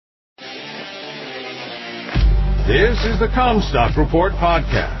This is the Comstock Report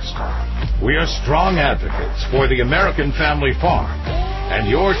podcast. We are strong advocates for the American family farm and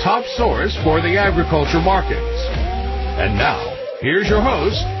your top source for the agriculture markets. And now, here's your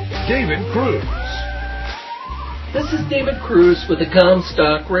host, David Cruz. This is David Cruz with the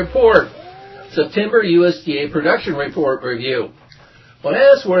Comstock Report, September USDA Production Report Review. When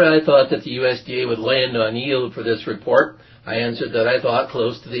asked where I thought that the USDA would land on yield for this report, I answered that I thought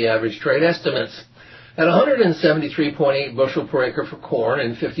close to the average trade estimates. At 173.8 bushel per acre for corn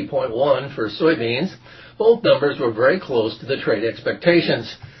and 50.1 for soybeans, both numbers were very close to the trade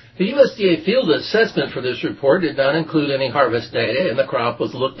expectations. The USDA field assessment for this report did not include any harvest data, and the crop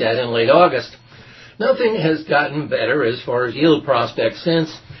was looked at in late August. Nothing has gotten better as far as yield prospects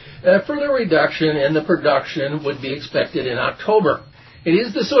since. A further reduction in the production would be expected in October. It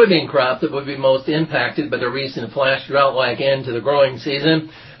is the soybean crop that would be most impacted by the recent flash drought-like end to the growing season.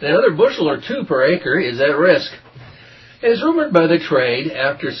 Another bushel or two per acre is at risk. As rumored by the trade,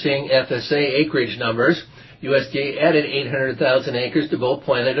 after seeing FSA acreage numbers, USDA added 800,000 acres to both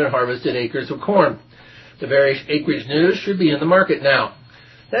planted and harvested acres of corn. The various acreage news should be in the market now.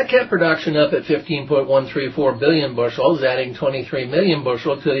 That kept production up at 15.134 billion bushels, adding 23 million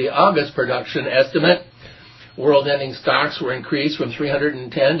bushels to the August production estimate. World ending stocks were increased from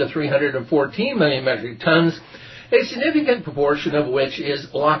 310 to 314 million metric tons, a significant proportion of which is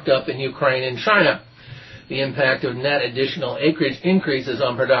locked up in Ukraine and China. The impact of net additional acreage increases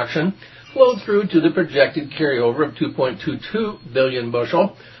on production flowed through to the projected carryover of 2.22 billion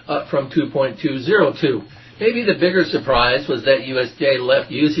bushel, up from 2.202. Maybe the bigger surprise was that USDA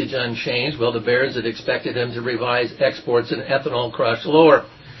left usage unchanged, while the bears had expected them to revise exports and ethanol crush lower.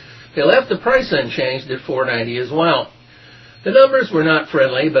 They left the price unchanged at $4.90 as well. The numbers were not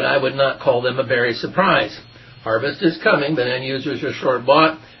friendly, but I would not call them a berry surprise. Harvest is coming, but end users are short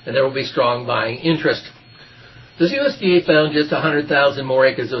bought, and there will be strong buying interest. The USDA found just 100,000 more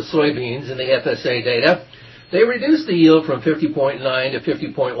acres of soybeans in the FSA data. They reduced the yield from 50.9 to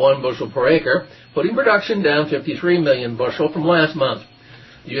 50.1 bushel per acre, putting production down 53 million bushel from last month.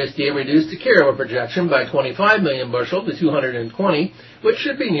 The USDA reduced the carryover projection by 25 million bushel to 220, which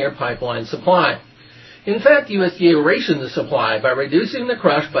should be near pipeline supply. In fact, USDA rationed the supply by reducing the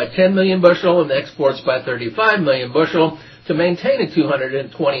crush by 10 million bushel and the exports by 35 million bushel to maintain a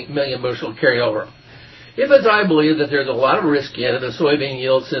 220 million bushel carryover. If, as I believe, that there's a lot of risk yet in the soybean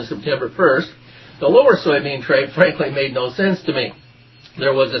yield since September 1st, the lower soybean trade frankly made no sense to me.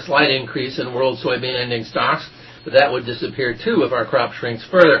 There was a slight increase in world soybean ending stocks, but that would disappear too if our crop shrinks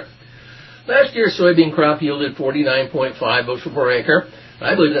further. Last year's soybean crop yielded 49.5 bushel per acre.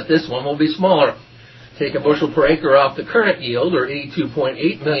 I believe that this one will be smaller. Take a bushel per acre off the current yield, or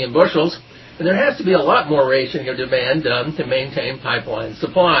 82.8 million bushels, and there has to be a lot more rationing of demand done to maintain pipeline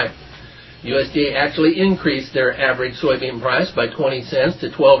supply. USDA actually increased their average soybean price by 20 cents to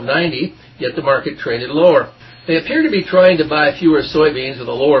 $12.90, yet the market traded lower. They appear to be trying to buy fewer soybeans with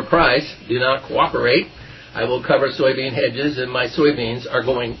a lower price. Do not cooperate. I will cover soybean hedges, and my soybeans are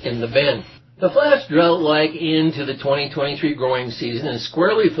going in the bin. The flash drought-like end to the 2023 growing season is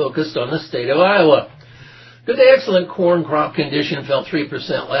squarely focused on the state of Iowa. Good to excellent corn crop condition fell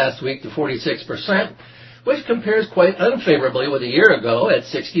 3% last week to 46%, which compares quite unfavorably with a year ago at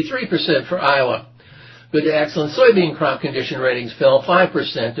 63% for Iowa. Good to excellent soybean crop condition ratings fell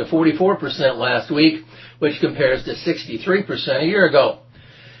 5% to 44% last week, which compares to 63% a year ago.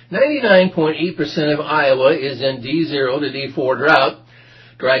 99.8% of Iowa is in D0 to D4 drought.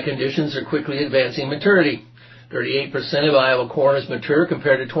 Dry conditions are quickly advancing maturity. 38% of Iowa corn is mature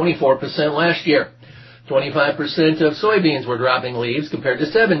compared to 24% last year. 25% of soybeans were dropping leaves compared to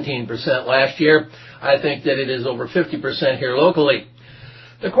 17% last year. I think that it is over 50% here locally.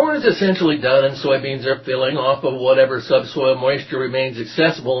 The corn is essentially done, and soybeans are filling off of whatever subsoil moisture remains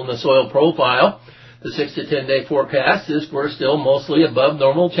accessible in the soil profile. The 6 to 10 day forecast is for still mostly above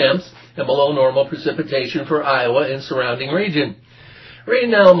normal temps and below normal precipitation for Iowa and surrounding region. Rain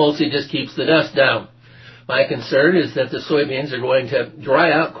now mostly just keeps the dust down. My concern is that the soybeans are going to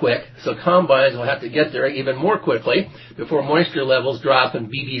dry out quick, so combines will have to get there even more quickly before moisture levels drop and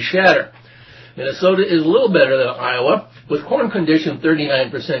BB shatter. Minnesota is a little better than Iowa, with corn condition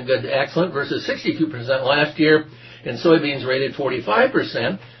 39% good to excellent versus 62% last year, and soybeans rated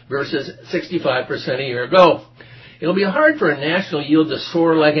 45% versus 65% a year ago. It'll be hard for a national yield to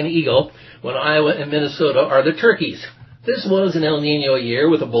soar like an eagle when Iowa and Minnesota are the turkeys. This was an El Nino year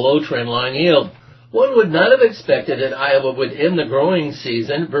with a below-trend line yield. One would not have expected that Iowa would end the growing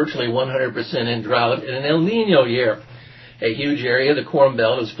season virtually 100% in drought in an El Nino year. A huge area of the Corn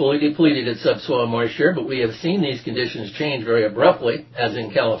Belt is fully depleted at subsoil moisture, but we have seen these conditions change very abruptly, as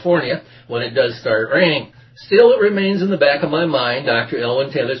in California, when it does start raining. Still, it remains in the back of my mind Dr.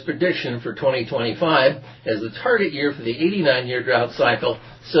 Elwin Taylor's prediction for 2025 as the target year for the 89-year drought cycle,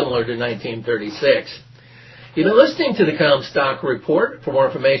 similar to 1936. You've been listening to the Comstock Report. For more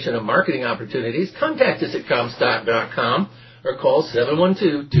information on marketing opportunities, contact us at Comstock.com or call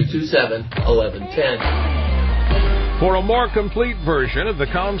 712-227-1110. For a more complete version of the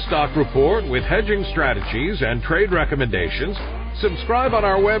Comstock Report with hedging strategies and trade recommendations, subscribe on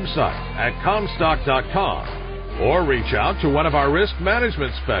our website at Comstock.com or reach out to one of our risk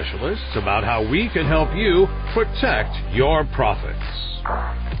management specialists about how we can help you protect your profits.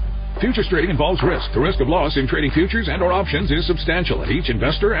 Futures trading involves risk. The risk of loss in trading futures and or options is substantial, and each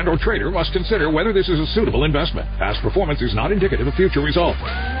investor and or trader must consider whether this is a suitable investment. Past performance is not indicative of future results.